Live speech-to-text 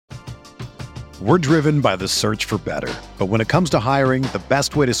We're driven by the search for better. But when it comes to hiring, the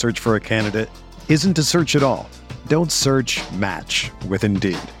best way to search for a candidate isn't to search at all. Don't search, match with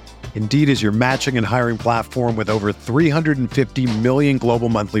Indeed. Indeed is your matching and hiring platform with over 350 million global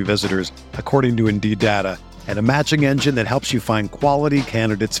monthly visitors, according to Indeed data, and a matching engine that helps you find quality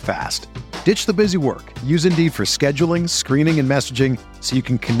candidates fast. Ditch the busy work. Use Indeed for scheduling, screening, and messaging so you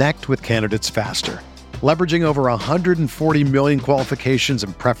can connect with candidates faster. Leveraging over 140 million qualifications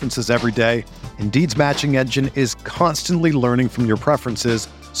and preferences every day, Indeed's matching engine is constantly learning from your preferences,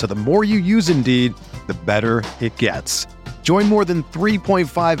 so the more you use Indeed, the better it gets. Join more than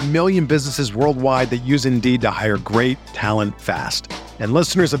 3.5 million businesses worldwide that use Indeed to hire great talent fast. And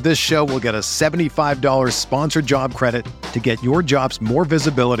listeners of this show will get a $75 sponsored job credit to get your jobs more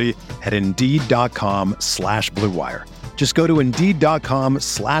visibility at Indeed.com/Blue Wire. Just go to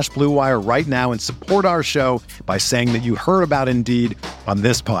Indeed.com/Blue Wire right now and support our show by saying that you heard about Indeed on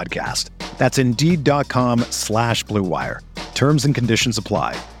this podcast. That's Indeed.com/Blue Wire. Terms and conditions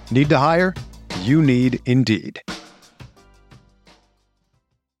apply. Need to hire? You need Indeed.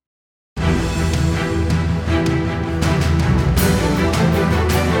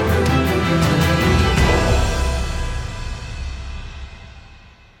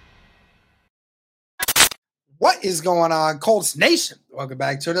 What is going on, Colts Nation? Welcome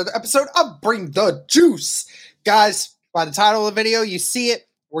back to another episode of Bring the Juice. Guys, by the title of the video, you see it.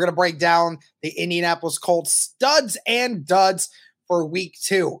 We're going to break down the Indianapolis Colts studs and duds for week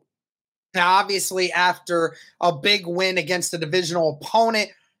 2. Now, obviously, after a big win against a divisional opponent,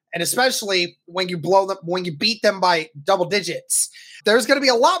 and especially when you beat them by double digits, there's going to be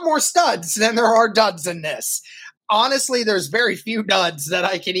a lot more studs than there are duds in this. Honestly, there's very few duds that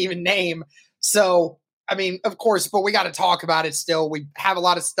I can even name. So, I mean, of course, but we got to talk about it still. We have a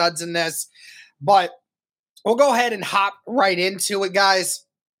lot of studs in this, but we'll go ahead and hop right into it, guys.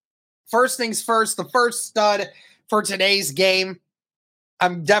 First things first, the first stud for today's game,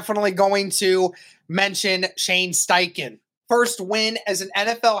 I'm definitely going to mention Shane Steichen. First win as an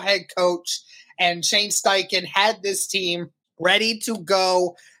NFL head coach, and Shane Steichen had this team ready to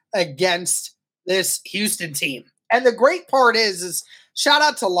go against this Houston team. And the great part is shout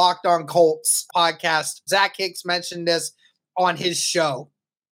out to Locked On Colts podcast. Zach Hicks mentioned this on his show.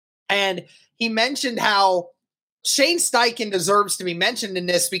 And he mentioned how Shane Steichen deserves to be mentioned in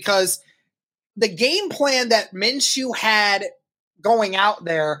this because the game plan that Minshew had going out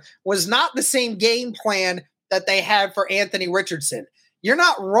there was not the same game plan that they had for Anthony Richardson. You're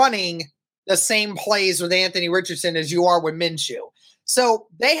not running the same plays with Anthony Richardson as you are with Minshew. So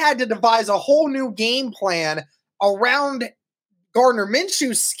they had to devise a whole new game plan around Gardner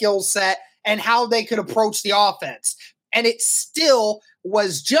Minshew's skill set and how they could approach the offense. And it still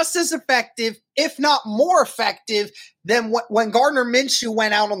was just as effective, if not more effective, than when Gardner Minshew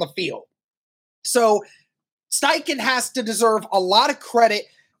went out on the field. So Steichen has to deserve a lot of credit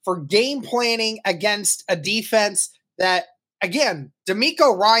for game planning against a defense that, again,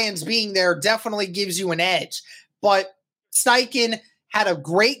 DeMeco Ryans being there definitely gives you an edge. But Steichen had a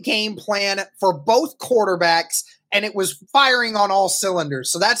great game plan for both quarterbacks, and it was firing on all cylinders.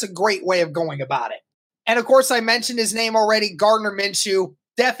 So that's a great way of going about it. And of course, I mentioned his name already, Gardner Minshew,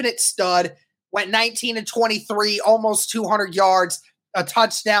 definite stud, went 19-23, almost 200 yards, a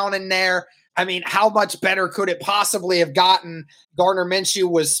touchdown in there. I mean, how much better could it possibly have gotten? Gardner Minshew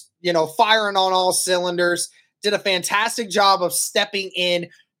was, firing on all cylinders, did a fantastic job of stepping in,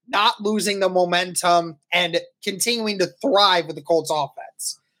 not losing the momentum, and continuing to thrive with the Colts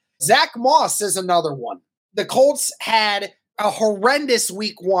offense. Zach Moss is another one. The Colts had a horrendous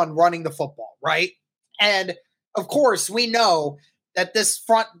week 1 running the football, right? And of course, we know that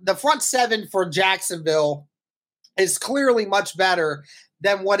the front seven for Jacksonville is clearly much better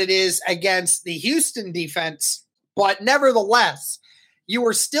than what it is against the Houston defense. But nevertheless, you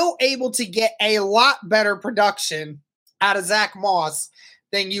were still able to get a lot better production out of Zach Moss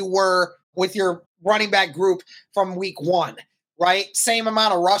than you were with your running back group from week 1, right? Same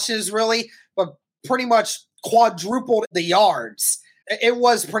amount of rushes, really, but pretty much quadrupled the yards. It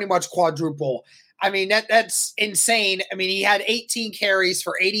was pretty much quadruple. I mean, that's insane. I mean, he had 18 carries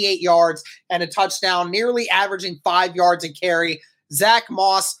for 88 yards and a touchdown, nearly averaging 5 yards a carry. Zach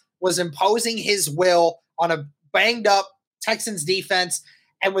Moss was imposing his will on a banged-up Texans defense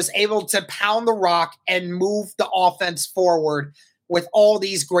and was able to pound the rock and move the offense forward with all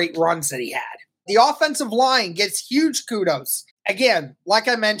these great runs that he had. The offensive line gets huge kudos. Again, like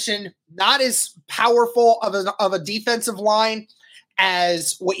I mentioned, not as powerful of a defensive line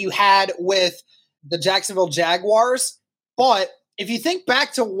as what you had with the Jacksonville Jaguars. But if you think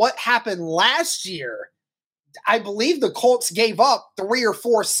back to what happened last year, I believe the Colts gave up 3 or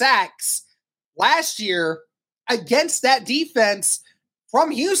 4 sacks last year against that defense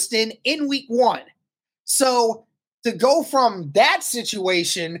from Houston in week 1. So to go from that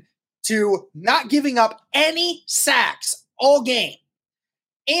situation to not giving up any sacks all game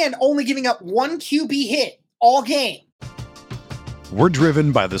and only giving up one QB hit all game. We're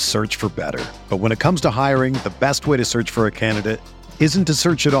driven by the search for better. But when it comes to hiring, the best way to search for a candidate isn't to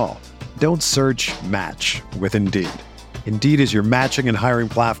search at all. Don't search, match with Indeed. Indeed is your matching and hiring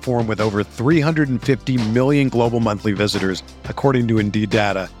platform with over 350 million global monthly visitors, according to Indeed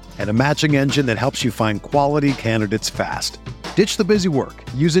data, and a matching engine that helps you find quality candidates fast. Ditch the busy work.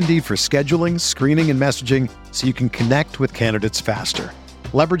 Use Indeed for scheduling, screening, and messaging so you can connect with candidates faster.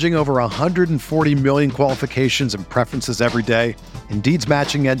 Leveraging over 140 million qualifications and preferences every day, Indeed's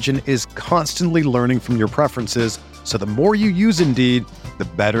matching engine is constantly learning from your preferences, so the more you use Indeed, the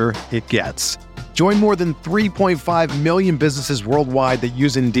better it gets. Join more than 3.5 million businesses worldwide that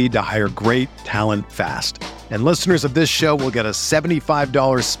use Indeed to hire great talent fast. And listeners of this show will get a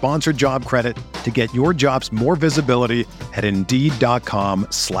 $75 sponsored job credit to get your jobs more visibility at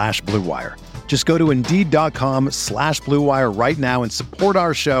Indeed.com/Blue Wire. Just go to Indeed.com/Blue Wire right now and support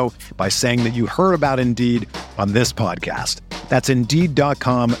our show by saying that you heard about Indeed on this podcast. That's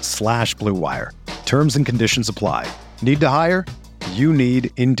Indeed.com/Blue Wire. Terms and conditions apply. Need to hire? You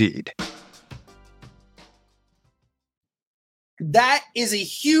need Indeed. That is a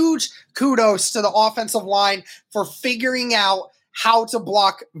huge kudos to the offensive line for figuring out how to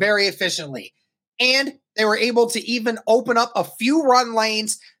block very efficiently. And they were able to even open up a few run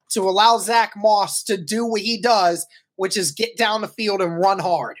lanes to allow Zach Moss to do what he does, which is get down the field and run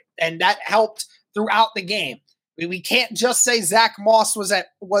hard. And that helped throughout the game. We can't just say Zach Moss was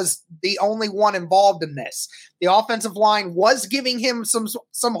the only one involved in this. The offensive line was giving him some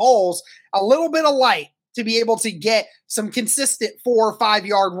holes, a little bit of light to be able to get some consistent 4 or 5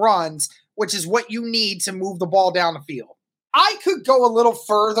 yard runs, which is what you need to move the ball down the field. I could go a little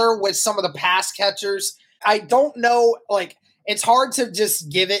further with some of the pass catchers. I don't know, it's hard to just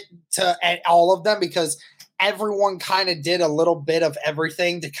give it to all of them because everyone kind of did a little bit of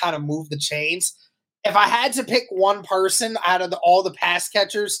everything to kind of move the chains. If I had to pick one person out of all the pass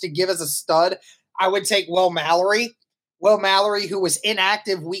catchers to give as a stud, I would take Will Mallory. Will Mallory, who was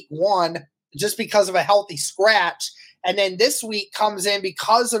inactive week 1 just because of a healthy scratch, and then this week comes in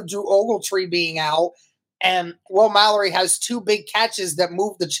because of Drew Ogletree being out, and Will Mallory has 2 big catches that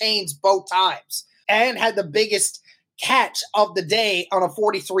moved the chains both times and had the biggest catch of the day on a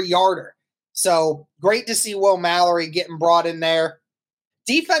 43-yarder. So great to see Will Mallory getting brought in there.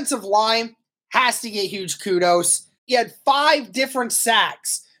 Defensive line has to get huge kudos. He had 5 different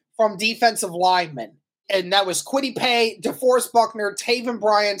sacks from defensive linemen. And that was Kwity Paye, DeForest Buckner, Taven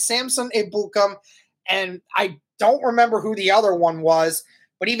Bryan, Samson Ebukam, and I don't remember who the other one was,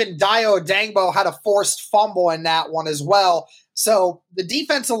 but even Dio Dangbo had a forced fumble in that one as well. So the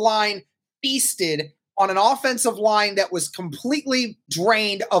defensive line feasted on an offensive line that was completely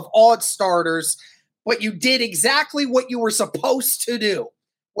drained of all its starters, but you did exactly what you were supposed to do,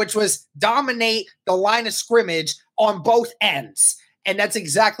 which was dominate the line of scrimmage on both ends. And that's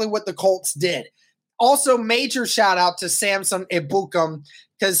exactly what the Colts did. Also, major shout out to Samson Ebukam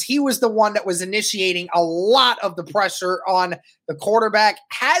because he was the one that was initiating a lot of the pressure on the quarterback,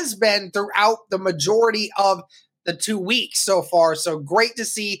 has been throughout the majority of the 2 weeks so far. So great to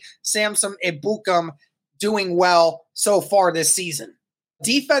see Samson Ebukam doing well so far this season.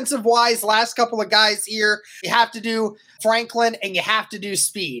 Defensive wise, last couple of guys here, you have to do Franklin and you have to do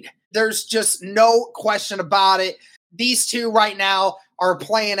Speed. There's just no question about it. These two right now are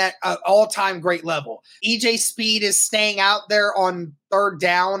playing at an all-time great level. EJ Speed is staying out there on 3rd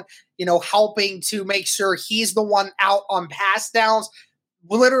down, helping to make sure he's the one out on pass downs,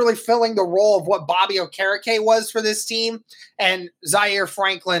 literally filling the role of what Bobby Okereke was for this team. And Zaire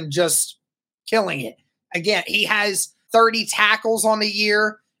Franklin just killing it. Again, he has 30 tackles on the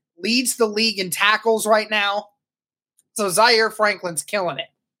year, leads the league in tackles right now. So Zaire Franklin's killing it.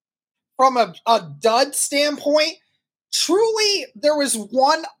 From a dud standpoint, truly, there was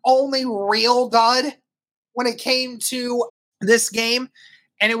one only real dud when it came to this game,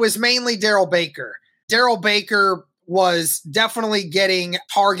 and it was mainly Darrell Baker. Darrell Baker was definitely getting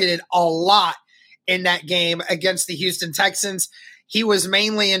targeted a lot in that game against the Houston Texans. He was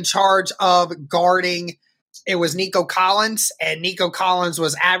mainly in charge of guarding. It was Nico Collins, and Nico Collins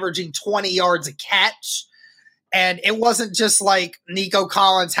was averaging 20 yards a catch. And it wasn't just like Nico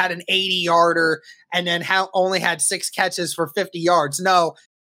Collins had an 80-yarder and then only had 6 catches for 50 yards. No,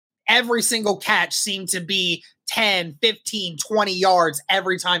 every single catch seemed to be 10, 15, 20 yards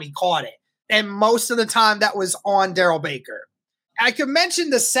every time he caught it. And most of the time that was on Darrell Baker. I could mention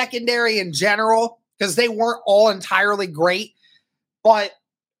the secondary in general because they weren't all entirely great, but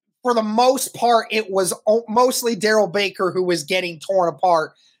for the most part, it was mostly Darrell Baker who was getting torn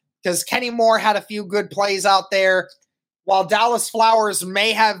apart because Kenny Moore had a few good plays out there. While Dallas Flowers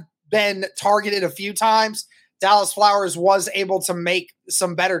may have been targeted a few times, Dallas Flowers was able to make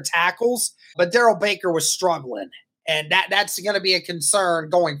some better tackles, but Darrell Baker was struggling, and that's going to be a concern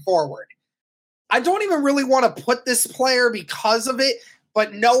going forward. I don't even really want to put this player because of it,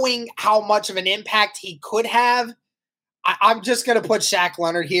 but knowing how much of an impact he could have, I'm just going to put Shaq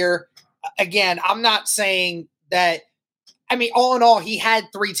Leonard here. Again, I'm not saying that. I mean, all in all, he had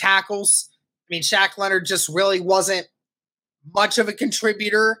 3 tackles. I mean, Shaq Leonard just really wasn't much of a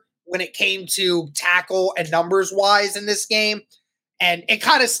contributor when it came to tackle and numbers wise in this game. And it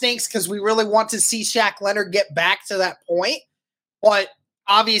kind of stinks because we really want to see Shaq Leonard get back to that point. But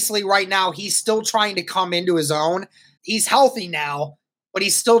obviously right now he's still trying to come into his own. He's healthy now, but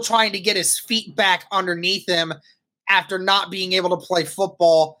he's still trying to get his feet back underneath him after not being able to play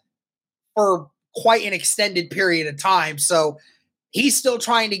football for quite an extended period of time. So he's still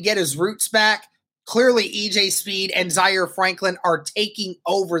trying to get his roots back. Clearly, EJ Speed and Zaire Franklin are taking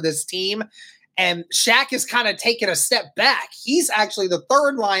over this team, and Shaq is kind of taking a step back. He's actually the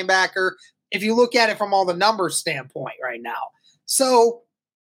 3rd linebacker if you look at it from all the numbers standpoint right now. So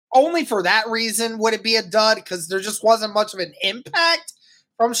only for that reason would it be a dud, because there just wasn't much of an impact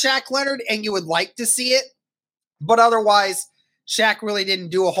from Shaq Leonard, and you would like to see it. But otherwise, Shaq really didn't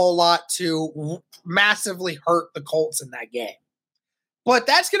do a whole lot to massively hurt the Colts in that game. But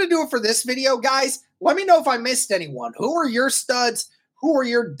that's going to do it for this video, guys. Let me know if I missed anyone. Who are your studs? Who are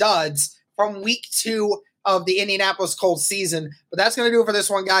your duds from week 2 of the Indianapolis Colts season? But that's going to do it for this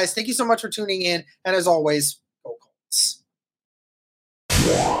one, guys. Thank you so much for tuning in. And as always, go Colts.